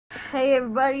Hey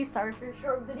everybody, sorry for the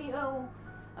short video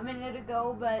a minute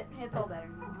ago, but it's all better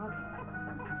now.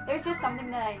 Okay. There's just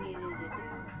something that I needed to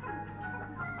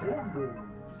do.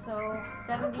 So,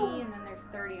 70 and then there's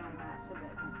 30 on that, so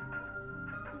good.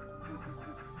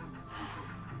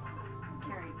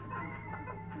 Carrying.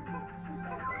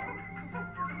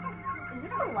 Is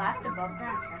this the last above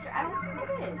ground treasure? I don't think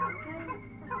it is it?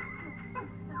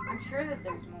 I'm sure that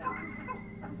there's more.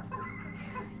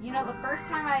 You know, the first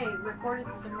time I recorded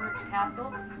Submerged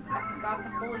Castle, I forgot the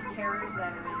holy terrors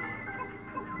that are in it.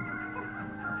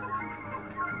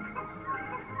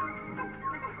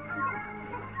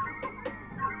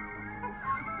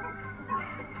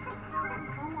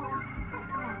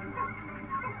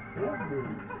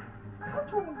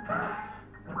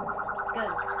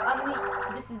 Good.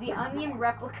 This is the onion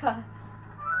replica.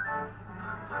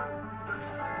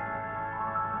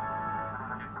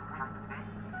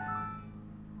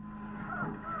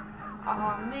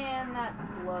 Oh man, that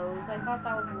blows. I thought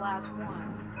that was the last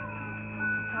one.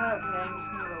 Okay, I'm just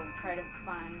gonna go try to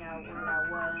find out where that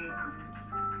was.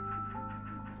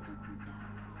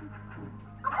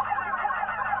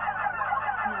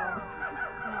 No.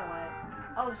 You know what?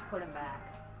 I'll just put him back.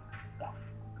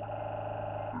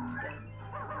 Good.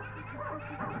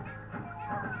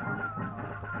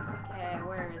 Okay,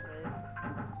 where is it?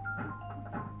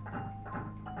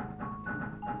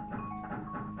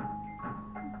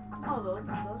 Oh, those are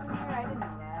there? I didn't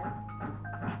know that.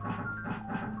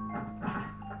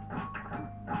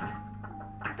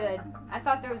 Good. I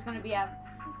thought there was gonna be a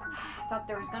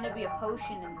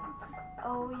potion and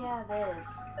oh yeah, this.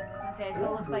 Okay, so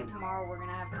it looks like tomorrow we're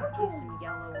gonna have to do some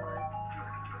yellow work.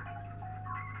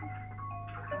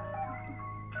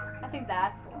 I think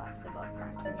that's the last above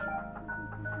ground treasure.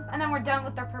 And then we're done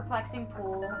with our perplexing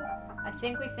pool. I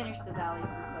think we finished the Valley of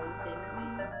Repose, didn't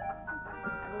we? I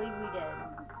believe we did.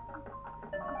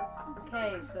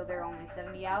 Okay, so they're only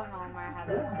 70 out, and Almar has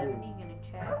a 70. Gonna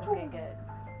check. Okay, good.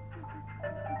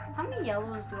 How many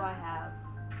yellows do I have?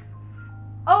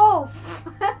 Oh!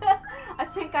 I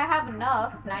think I have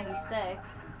enough. 96.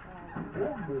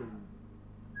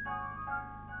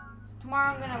 So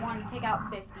tomorrow I'm gonna want to take out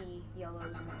 50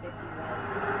 yellows and 50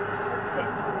 reds.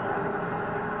 50 blues.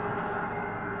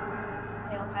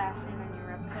 Pale passion and your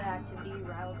replica activity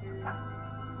rouser.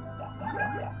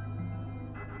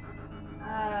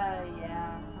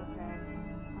 Yeah, okay.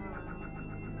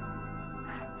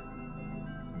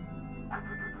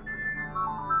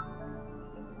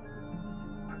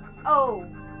 Oh!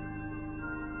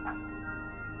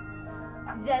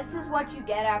 This is what you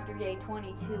get after day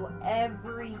 22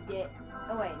 every day.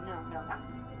 Oh wait, no, never mind.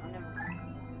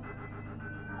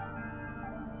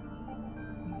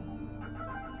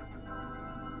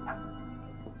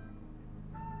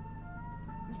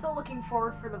 I'm still looking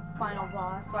forward for the final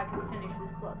boss so I can finish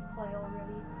this Let's Play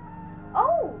already.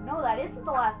 Oh, no, that isn't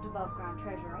the last above ground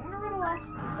treasure. I wonder where the last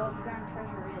above ground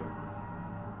treasure is.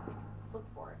 Let's look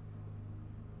for it.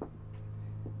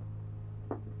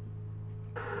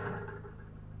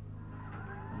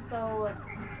 So let's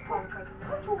call the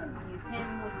president, use him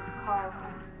with his car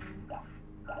horn.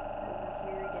 Over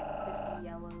here, get 50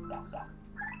 yellows.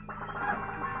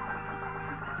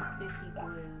 50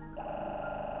 blues.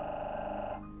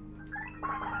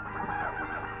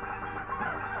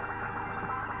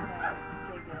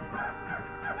 Okay, good.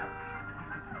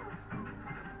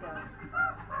 Let's go.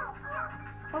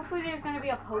 Hopefully there's gonna be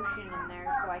a potion in there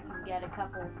so I can get a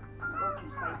couple ultra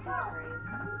spicy sprays.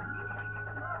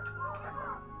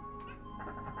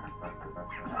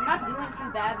 I'm not doing too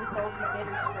bad with the ultra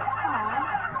bitter spray. Aww.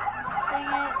 Dang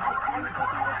it. I was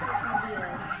hoping this was gonna be a...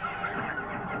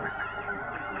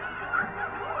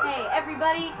 Hey,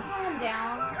 everybody, calm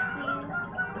down, please.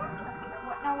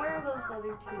 What, now, where are those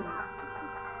other two?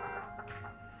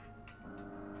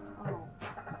 Oh.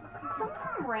 Some of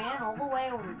them ran all the way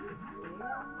over there.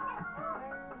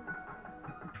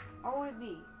 Or would it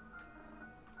be?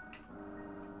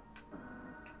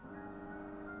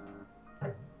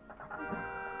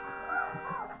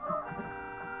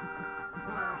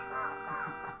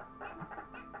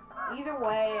 Either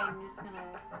way, I'm just gonna...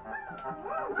 I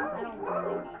don't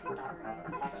really need to carry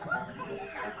it.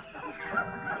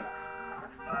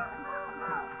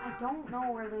 I don't know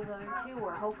where those other two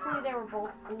were. Hopefully they were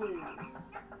both blues.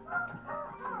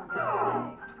 That's what I'm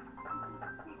gonna say.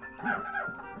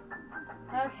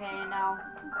 Okay, now,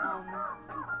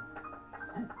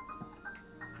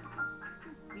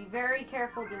 be very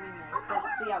careful doing this.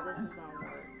 Let's see how this is gonna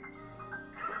work.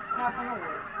 It's not gonna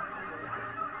work.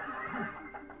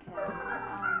 Okay,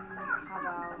 how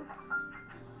about...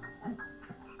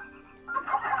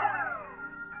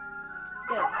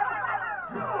 Good.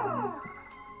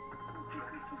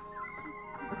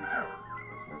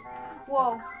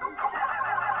 Whoa.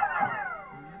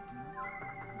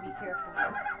 Be careful.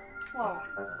 Whoa.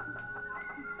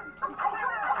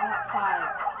 I want 5.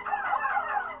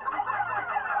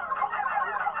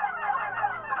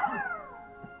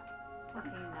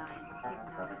 Okay, 9. I'll take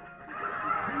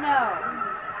 9. No!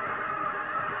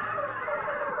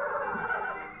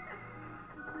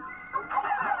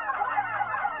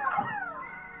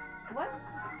 What?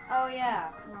 Oh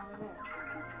yeah, from over there.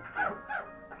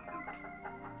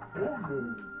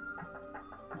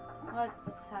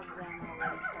 Let's have them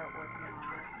already start working on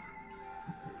it.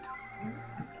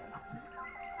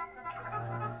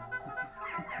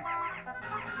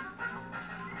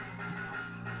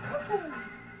 Let's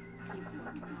keep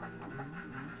working on this.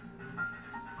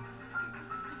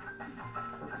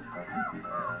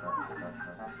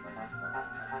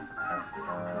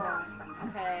 Whoa.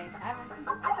 Okay, I want 10.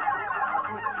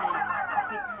 I'll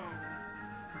take 10.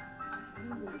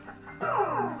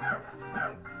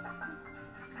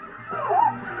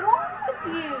 What's wrong with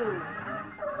you?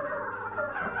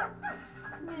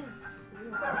 Seriously,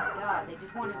 God, they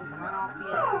just wanted to run off the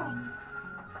edge.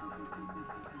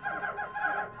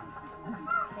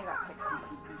 Okay, I got 16.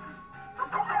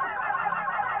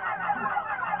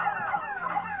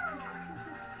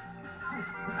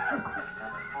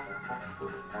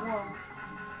 Whoa.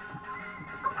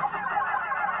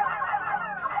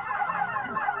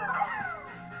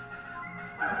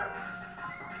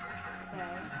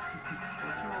 Okay.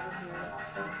 Come over here.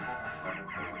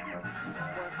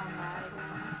 Work on that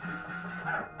again.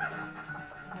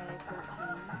 Okay,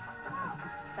 13.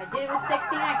 If I did it with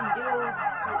 16, I can do it with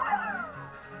 14.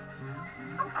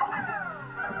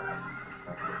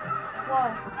 Whoa.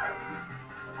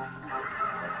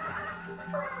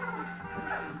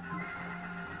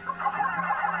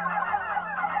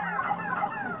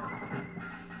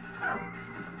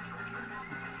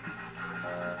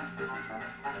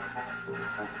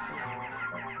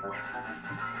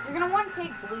 You're gonna want to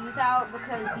take blues out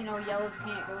because, you know, yellows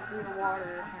can't go through the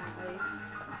water, apparently.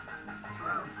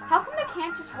 How come they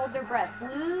can't just hold their breath?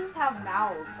 Blues have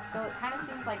mouths, so it kind of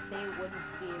seems like they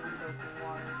wouldn't be able to go through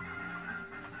water.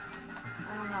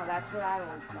 I don't know, that's what I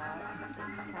always thought. It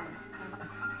kind of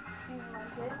seems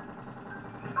like it.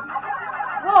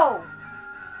 Whoa!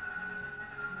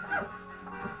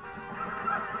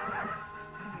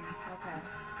 Okay.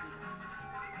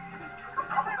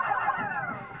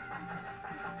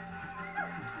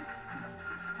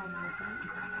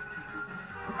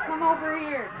 Come over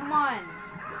here, come on.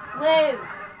 Live!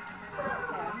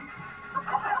 Okay.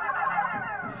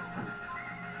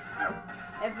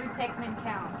 Every pikmin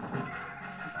counts.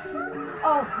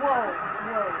 Oh, whoa,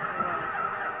 whoa, whoa.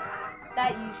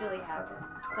 That usually happens.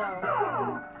 So,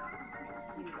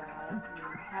 do that.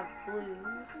 Have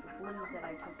blues that I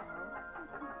took out.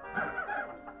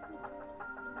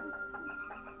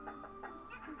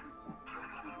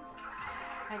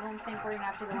 I don't think we're gonna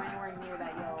have to go anywhere near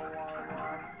that yellow wall.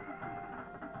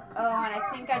 Oh, and I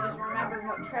think I just remembered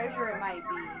what treasure it might be.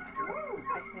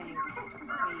 I think.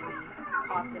 Maybe.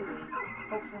 Possibly.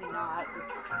 Hopefully not.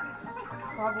 But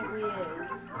probably is.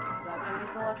 Because that's always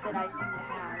the luck that I seem to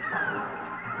have.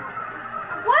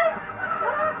 What?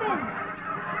 What happened?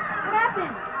 What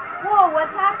happened? Whoa,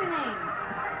 what's happening?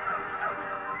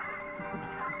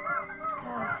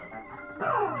 God.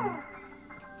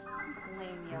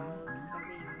 Lame yellows. They're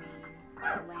being mean.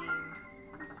 Lame.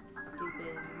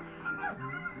 Stupid.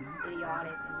 Lame.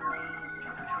 Idiotic and lame.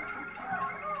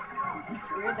 It's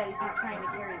weird that he's not trying to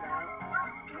carry that.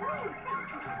 Good.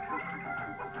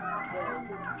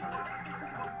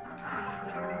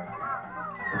 See here.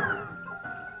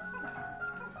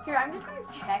 Here, I'm just gonna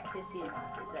check to see if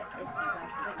that's the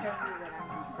treasure that I'm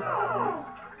using.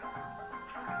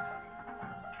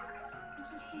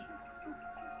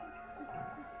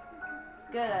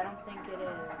 Good, I don't think it is.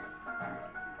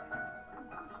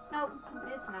 Nope,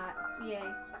 it's not. Yay.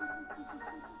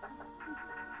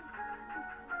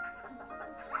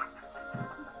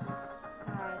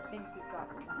 I think we got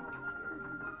one over here.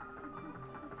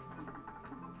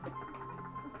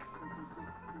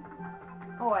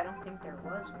 Oh, I don't think there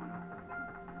was one.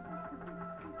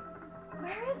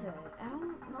 Where is it? I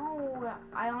don't know.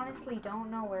 I honestly don't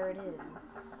know where it is.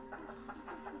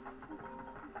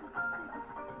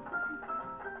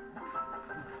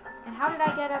 And how did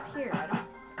I get up here?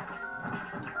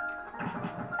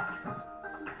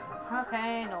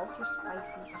 Okay, an ultra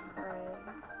spicy spread.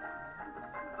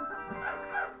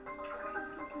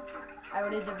 I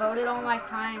would have devoted all my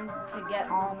time to get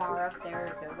Almar up there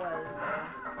if it was there.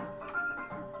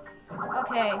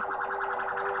 Okay.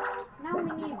 Now we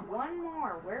need one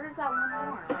more. Where is that one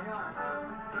more? I don't know.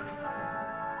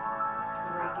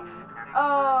 Reggie.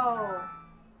 Oh.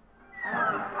 I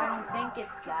don't think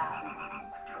it's that.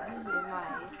 But it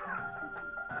might.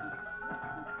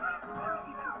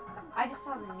 I just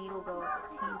saw the needle go up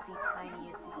a teensy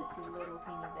tiny, itsy little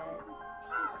teeny bit.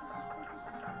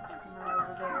 And right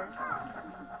over there.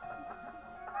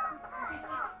 Where is it?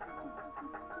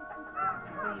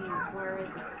 Please, where is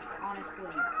it?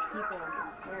 Honestly, people,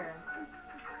 where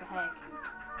the heck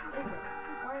is it?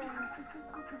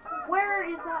 Where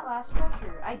is that last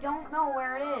treasure? I don't know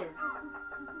where it is.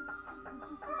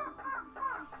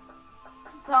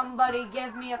 Somebody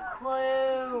give me a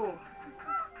clue.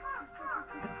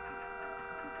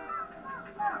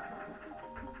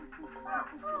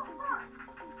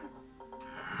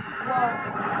 Whoa.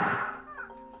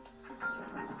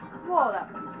 Whoa, that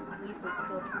leaf was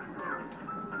still trying to do it.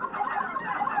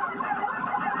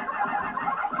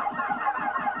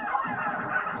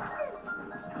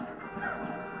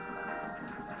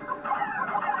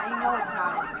 I know it's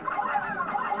not in this. I'm just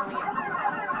doing it for no reason.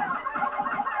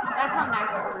 That's how nice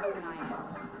a person I am.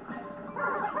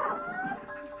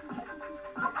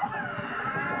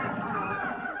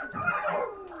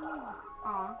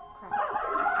 Aw, crap.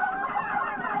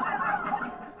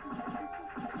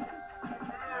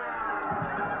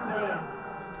 Yay.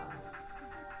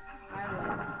 I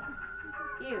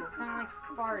win. Ew, sounded like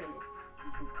you farted.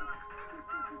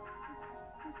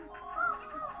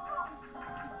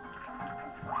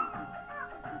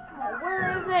 Oh, where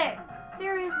is it?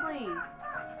 Seriously.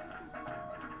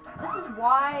 This is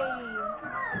why...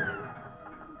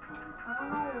 I don't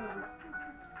know.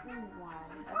 This isn't why.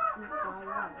 I think why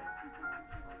what?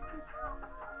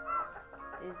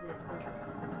 Is it?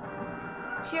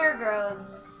 Sheer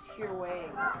grubs. Sheer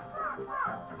wigs.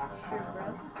 Sheer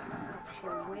grubs?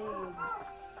 Sheer wigs.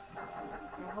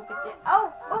 I hope it did. Oh!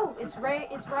 Oh! It's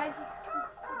rising.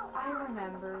 I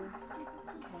remember.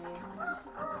 Okay, I'm gonna just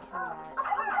kill that.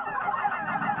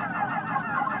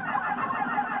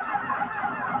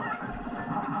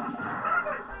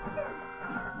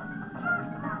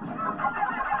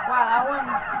 Wow, that one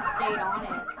stayed on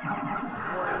it.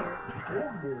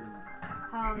 Warrior.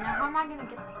 Now how am I gonna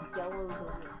get the yellows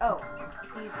over here? Oh,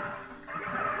 it's easy.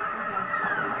 Okay.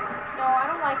 No, I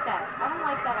don't like that. I don't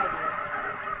like that idea.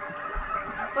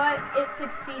 But it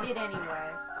succeeded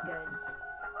anyway. Good.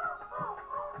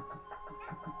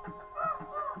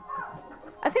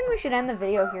 I think we should end the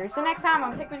video here. So next time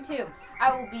on Pikmin 2,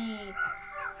 I will be...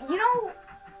 You know,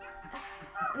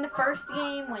 in the first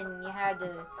game when you had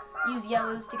to use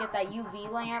yellows to get that UV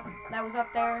lamp that was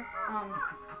up there,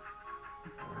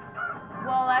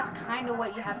 well, that's kind of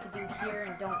what you have to do here,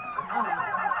 and don't...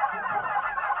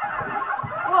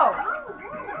 Whoa!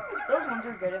 Those ones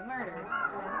are good at murder.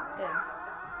 Okay,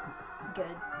 good.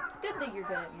 Good. It's good that you're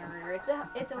good at murder. It's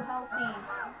a healthy...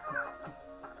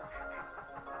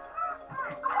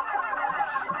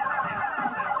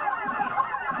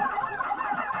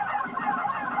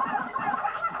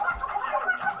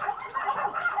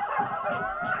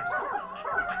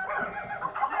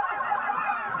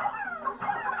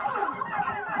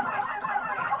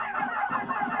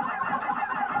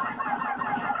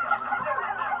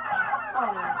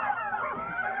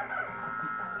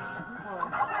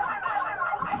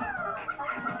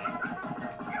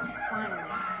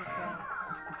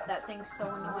 That thing's so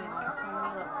annoying on so many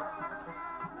levels.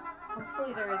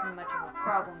 Hopefully there isn't much of a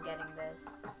problem getting this.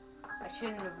 I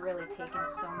shouldn't have really taken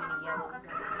so many yellows.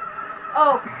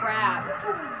 Oh crap!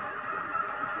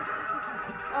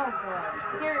 Oh god.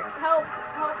 Here, help!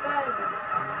 Help, guys!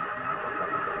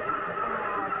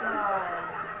 Oh god.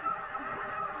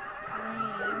 It's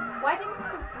lame. Why didn't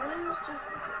the blues just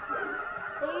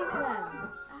save them?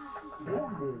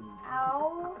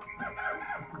 Ow.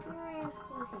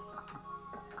 Seriously.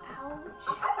 Ouch.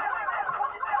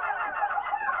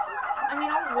 I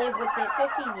mean, I'll live with it.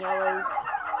 15 yellows.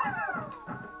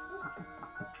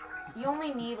 You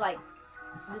only need, like,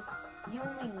 this... You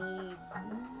only need...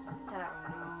 I don't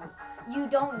know. You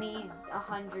don't need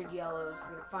 100 yellows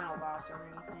for the final boss or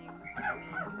anything.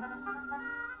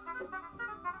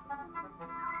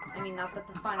 I mean, not that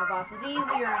the final boss is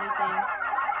easy or anything.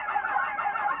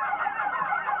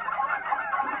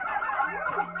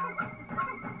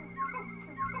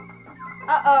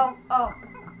 Uh-oh. Oh.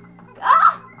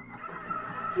 Ah!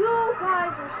 You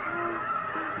guys are so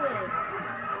stupid.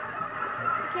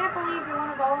 I can't believe you're one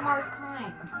of Olimar's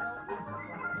kind.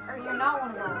 Or you're not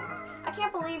one of Olimar's. I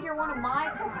can't believe you're one of my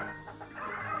kind.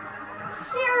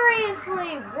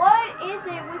 Seriously, what is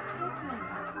it with Pikmin?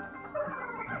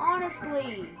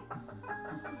 Honestly.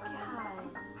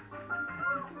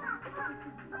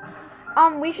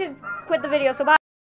 God. We should quit the video, so bye.